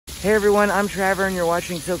Hey everyone, I'm Trevor and you're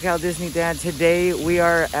watching SoCal Disney Dad. Today we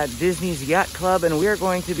are at Disney's Yacht Club and we are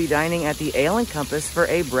going to be dining at the Ale and Compass for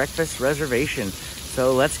a breakfast reservation.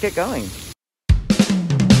 So let's get going.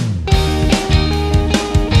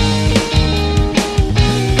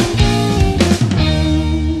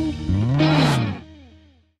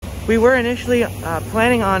 We were initially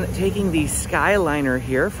planning on taking the Skyliner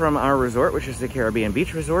here from our resort, which is the Caribbean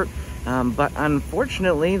Beach Resort. But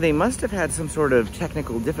unfortunately, they must have had some sort of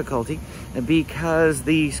technical difficulty because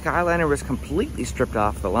the Skyliner was completely stripped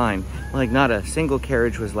off the line. Like, not a single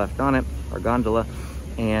carriage was left on it, or gondola.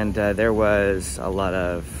 And there was a lot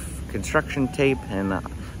of construction tape and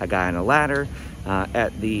a guy on a ladder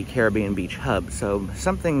at the Caribbean Beach hub. So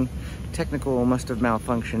something technical must have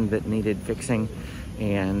malfunctioned that needed fixing,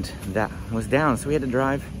 and that was down. So we had to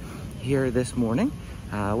drive here this morning,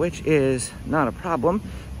 which is not a problem.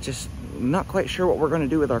 Just not quite sure what we're going to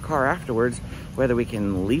do with our car afterwards, whether we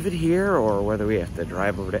can leave it here or whether we have to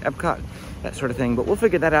drive over to EPCOT, that sort of thing, but we'll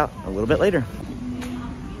figure that out a little bit later.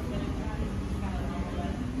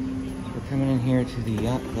 We're coming in here to the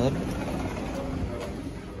Yacht Club.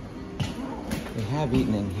 We have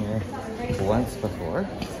eaten in here once before.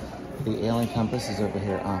 The Ale and Compass is over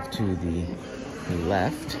here off to the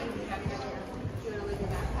left,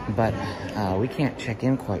 but we can't check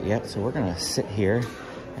in quite yet, so we're gonna sit here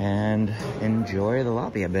and enjoy the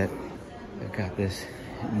lobby a bit. I've got this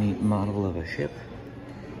neat model of a ship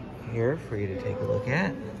here for you to take a look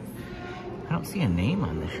at. I don't see a name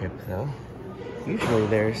on the ship though. Usually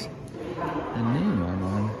there's a name on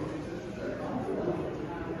one.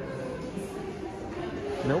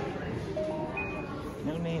 Nope.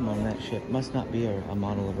 No name on that ship. Must not be a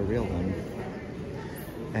model of a real one.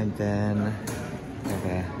 And then we have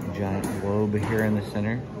a giant globe here in the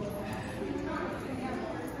center.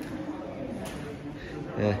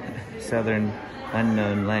 The southern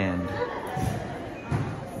unknown land.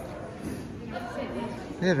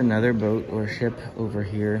 We have another boat or ship over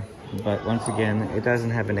here, but once again, it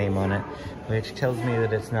doesn't have a name on it, which tells me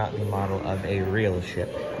that it's not the model of a real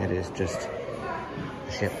ship. It is just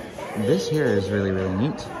a ship. This here is really, really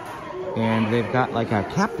neat. And they've got like a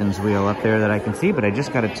captain's wheel up there that I can see, but I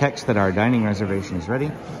just got a text that our dining reservation is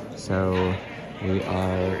ready. So we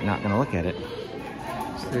are not gonna look at it.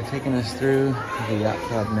 So they're taking us through the Yacht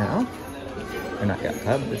Club now. Or not Yacht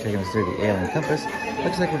Club, they're taking us through the Ale and Compass.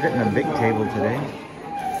 Looks like we're getting a big table today.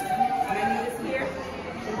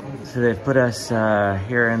 So they've put us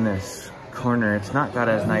here in this corner. It's not got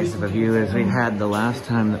as nice of a view as we had the last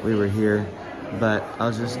time that we were here, but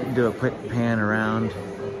I'll just do a quick pan around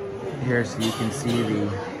here so you can see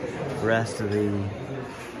the rest of the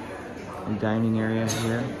dining area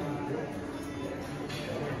here.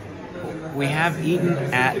 We have eaten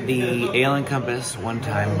at the Ale and Compass one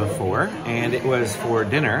time before, and it was for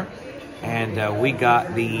dinner. And I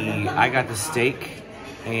got the steak,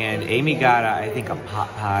 and Amy got, I think, a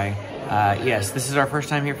pot pie. Yes, this is our first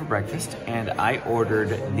time here for breakfast, and I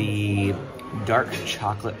ordered the dark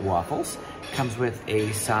chocolate waffles. Comes with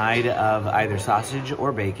a side of either sausage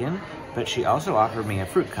or bacon, but she also offered me a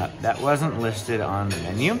fruit cup. That wasn't listed on the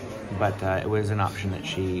menu, but it was an option that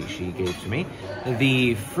she gave to me.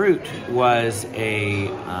 The fruit was a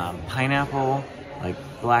pineapple, like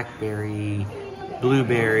blackberry,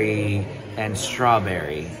 blueberry, and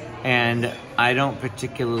strawberry. And I don't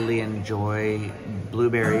particularly enjoy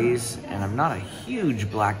blueberries, and I'm not a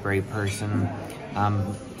huge blackberry person.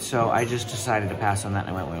 So I just decided to pass on that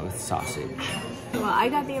and I went with sausage. Well, I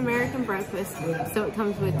got the American breakfast, so it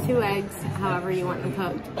comes with 2 eggs, however you want them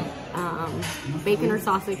cooked, bacon or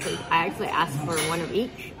sausage. I actually asked for 1 of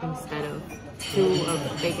each instead of 2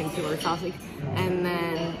 of bacon, 2 of sausage, and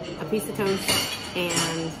then a piece of toast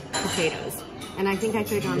and potatoes. And I think I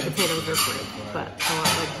could have gone potatoes or fruit, but I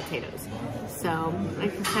want like potatoes. So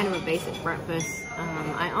it's kind of a basic breakfast.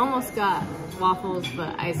 I almost got waffles,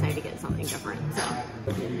 but I decided to get something different. So.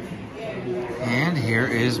 And here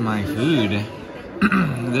is my food.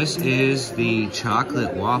 This is the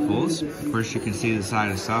chocolate waffles. Of course, you can see the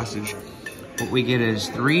side of sausage. What we get is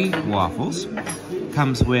 3 waffles.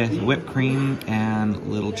 Comes with whipped cream and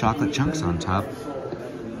little chocolate chunks on top.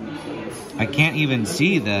 I can't even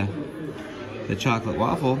see the chocolate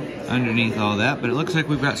waffle underneath all that, but it looks like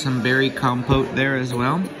we've got some berry compote there as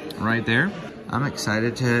well, right there. I'm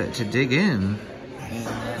excited to dig in. And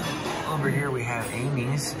over here we have have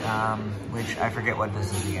Amy's, which I forget what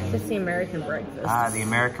this is again. It's the American breakfast. The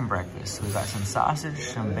American breakfast. We've got some sausage,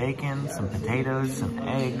 some bacon, some potatoes, some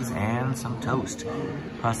eggs, and some toast.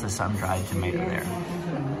 Plus the sun-dried tomato there.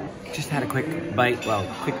 Just had a quick bite.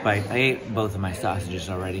 I ate both of my sausages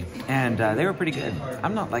already, and they were pretty good.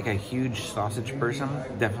 I'm not like a huge sausage person.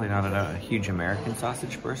 Definitely not a huge American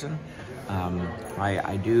sausage person.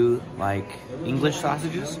 I do like English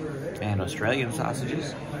sausages and Australian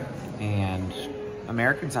sausages, and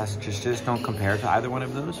American sausages just don't compare to either one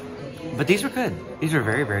of those. But these were good. These are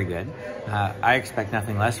very, very good. I expect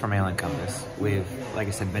nothing less from Ale & Compass. We've, like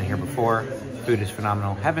I said, been here before. Food is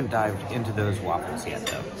phenomenal. Haven't dived into those waffles yet,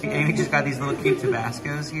 though. Amy just got these little cute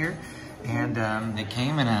Tabascos here, and it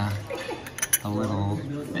came in a little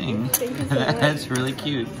thing. That's really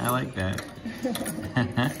cute. I like that.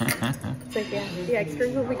 It's like, yeah, the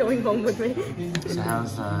extras will be going home with me. So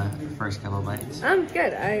how's the first couple bites?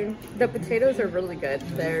 Good. The potatoes are really good.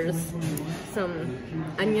 There's some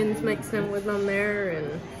onions mixed in with them there,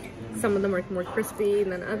 and some of them are more crispy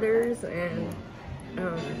than others, and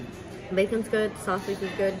bacon's good, sausage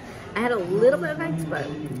is good. I had a little bit of eggs, but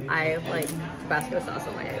I like Tabasco sauce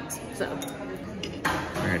on my eggs, so.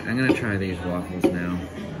 All right, I'm gonna try these waffles now.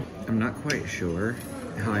 I'm not quite sure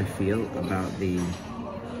how I feel about the,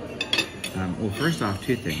 well, first off,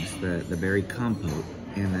 two things, the berry compote,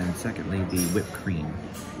 and then secondly, the whipped cream.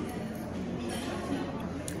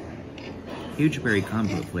 Huge berry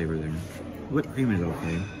compote flavor there. Whipped cream is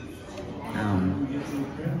okay.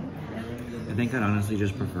 I think I'd honestly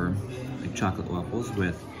just prefer like chocolate waffles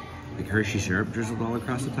with like Hershey syrup drizzled all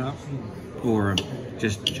across the top, or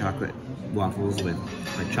just chocolate waffles with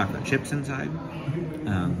like chocolate chips inside.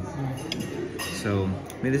 So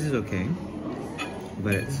I mean, this is okay,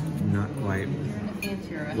 but it's not quite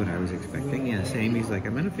what I was expecting. Yes, Amy's like,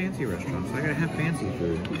 I'm in a fancy restaurant, so I gotta have fancy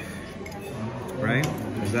food, right?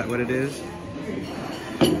 Is that what it is?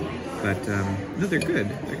 But no, they're good.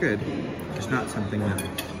 They're good. It's not something that.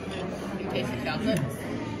 You taste the chocolate?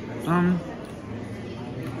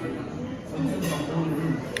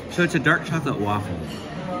 So it's a dark chocolate waffle.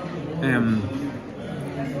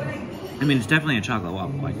 I mean, it's definitely a chocolate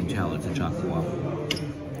waffle. I can tell it's a chocolate waffle.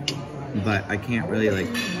 But I can't really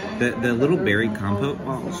like, the little berry compote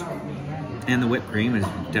waffles and the whipped cream is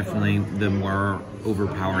definitely the more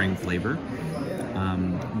overpowering flavor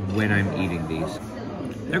when I'm eating these.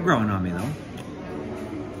 They're growing on me though.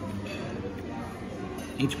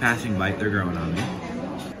 Each passing bite, they're growing on me.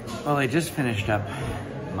 Well, I just finished up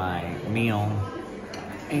my meal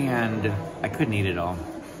and I couldn't eat it all.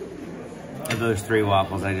 Of those 3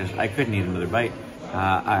 waffles, I couldn't eat another bite.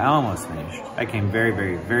 I almost finished. I came very,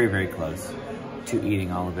 very, very, very close to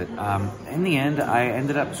eating all of it. In the end, I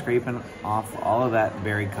ended up scraping off all of that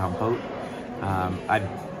berry compote. I'd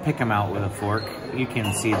pick them out with a fork. You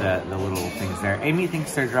can see the little things there. Amy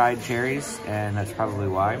thinks they're dried cherries, and that's probably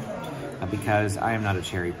why, because I am not a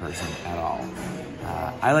cherry person at all.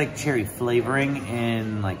 I like cherry flavoring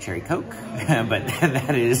in like cherry Coke, but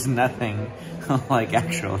that is nothing like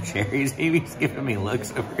actual cherries. Amy's giving me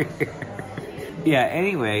looks over here. Yeah,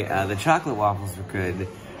 anyway, the chocolate waffles were good,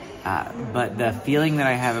 but the feeling that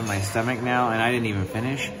I have in my stomach now, and I didn't even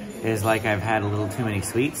finish, is like I've had a little too many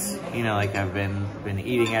sweets. You know, like I've been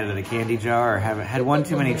eating out of the candy jar, or haven't had one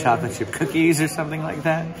too many chocolate chip cookies or something like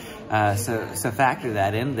that. So factor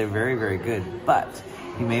that in. They're very, very good, but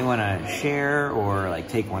you may want to share or like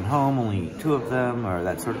take one home, only eat 2 of them, or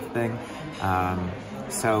that sort of thing.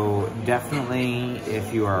 So definitely,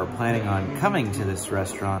 if you are planning on coming to this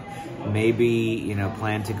restaurant, maybe, you know,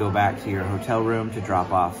 plan to go back to your hotel room to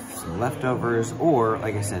drop off some leftovers, or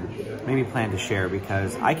like I said, maybe plan to share,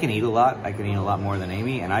 because I can eat a lot. I can eat a lot more than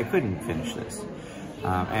Amy, and I couldn't finish this.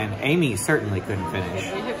 And Amy certainly couldn't finish.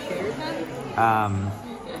 Do we have shares then?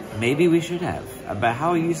 Maybe we should have, but how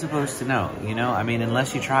are you supposed to know? You know, I mean,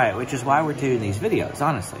 unless you try it, which is why we're doing these videos,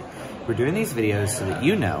 honestly. We're doing these videos so that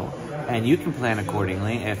you know, and you can plan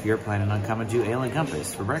accordingly if you're planning on coming to Ale &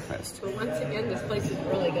 Compass for breakfast. But once again, this place is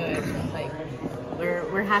really good. Like,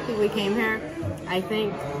 we're happy we came here. I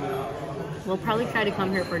think we'll probably try to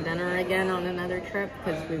come here for dinner again on another trip,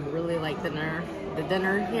 because we really like the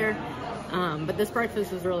dinner here. But this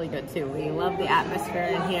breakfast was really good too. We love the atmosphere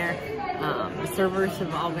in here. The servers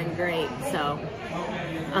have all been great. So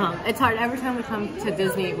it's hard. Every time we come to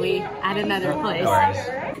Disney, we add another place. All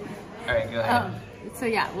right, go ahead. So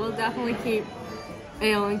yeah, we'll definitely keep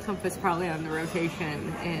Ale & Compass probably on the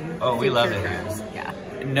rotation. And we love it here. Yeah.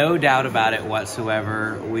 No doubt about it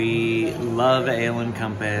whatsoever. We love Ale &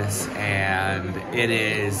 Compass, and it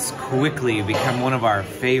is quickly become one of our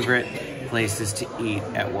favorite places to eat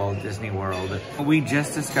at Walt Disney World. We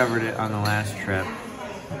just discovered it on the last trip.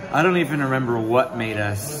 I don't even remember what made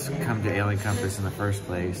us come to Alien Compass in the first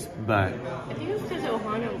place, but... I think it was because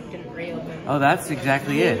Ohana didn't reopen. Oh, that's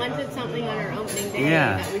exactly We it. wanted something on our opening day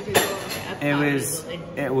Yeah. that we could go to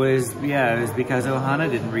EPCOT. It was because Ohana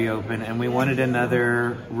didn't reopen, and we wanted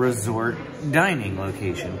another resort dining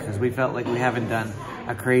location because we felt like we haven't done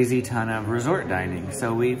a crazy ton of resort dining.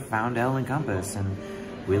 So we found Alien Compass, and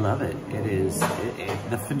we love it.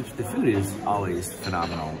 The food is always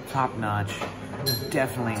phenomenal, top notch.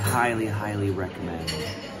 Definitely highly recommend.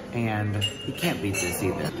 And you can't beat this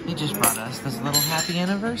either. He just brought us this little happy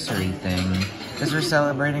anniversary thing because we're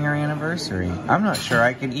celebrating our anniversary. I'm not sure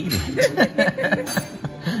I can eat it,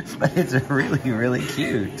 but it's really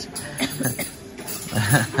cute.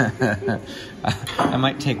 I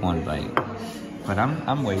might take one bite, but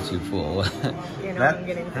I'm way too full. You know, I'm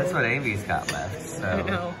getting that's full. what Amy's got left. So. I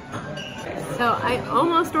know. So I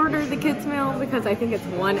almost ordered the kids meal because I think it's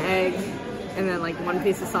 1 egg and then like 1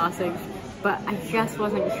 piece of sausage, but I just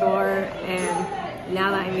wasn't sure, and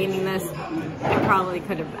now that I'm eating this, I probably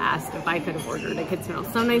could have asked if I could have ordered a kids meal.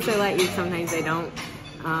 Sometimes they let you, sometimes they don't.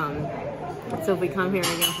 So if we come here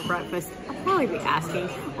again for breakfast, I'll probably be asking.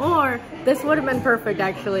 Or this would have been perfect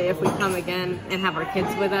actually if we come again and have our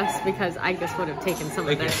kids with us, because I just would have taken some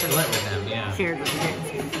of this and with them, yeah. shared with the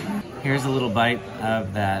kids. Here's a little bite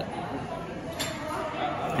of that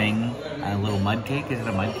thing, a little mud cake. Is it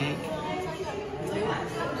a mud cake?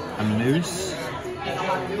 A mousse?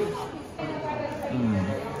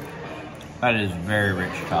 That is very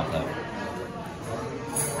rich chocolate.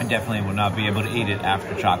 I definitely would not be able to eat it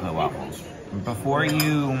after chocolate waffles. Before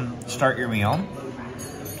you start your meal,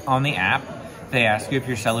 on the app, they ask you if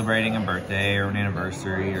you're celebrating a birthday or an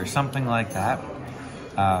anniversary or something like that.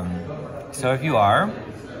 So if you are,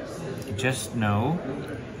 just know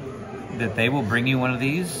that they will bring you one of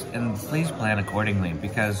these, and please plan accordingly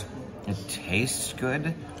because it tastes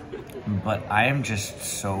good, but I am just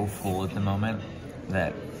so full at the moment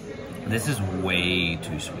that this is way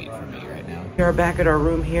too sweet for me right now. We are back at our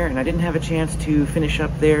room here, and I didn't have a chance to finish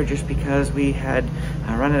up there just because we had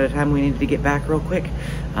run out of time. We needed to get back real quick.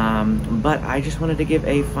 But I just wanted to give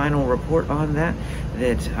a final report on that.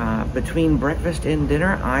 Between breakfast and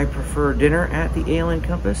dinner, I prefer dinner at the Alien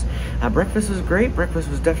Compass. Breakfast was great. Breakfast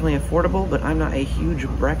was definitely affordable, but I'm not a huge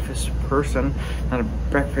breakfast person, not a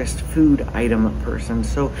breakfast food item person.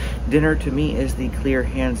 So dinner to me is the clear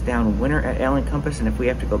hands down winner at Alien Compass, and if we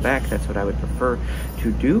have to go back, that's what I would prefer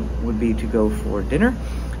to do, would be to go for dinner.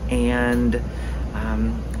 And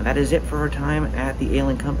that is it for our time at the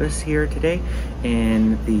Alien Compass here today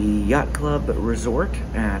in the Yacht Club Resort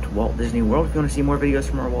at Walt Disney World. If you want to see more videos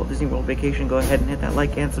from our Walt Disney World vacation, go ahead and hit that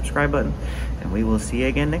like and subscribe button, and we will see you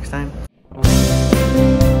again next time.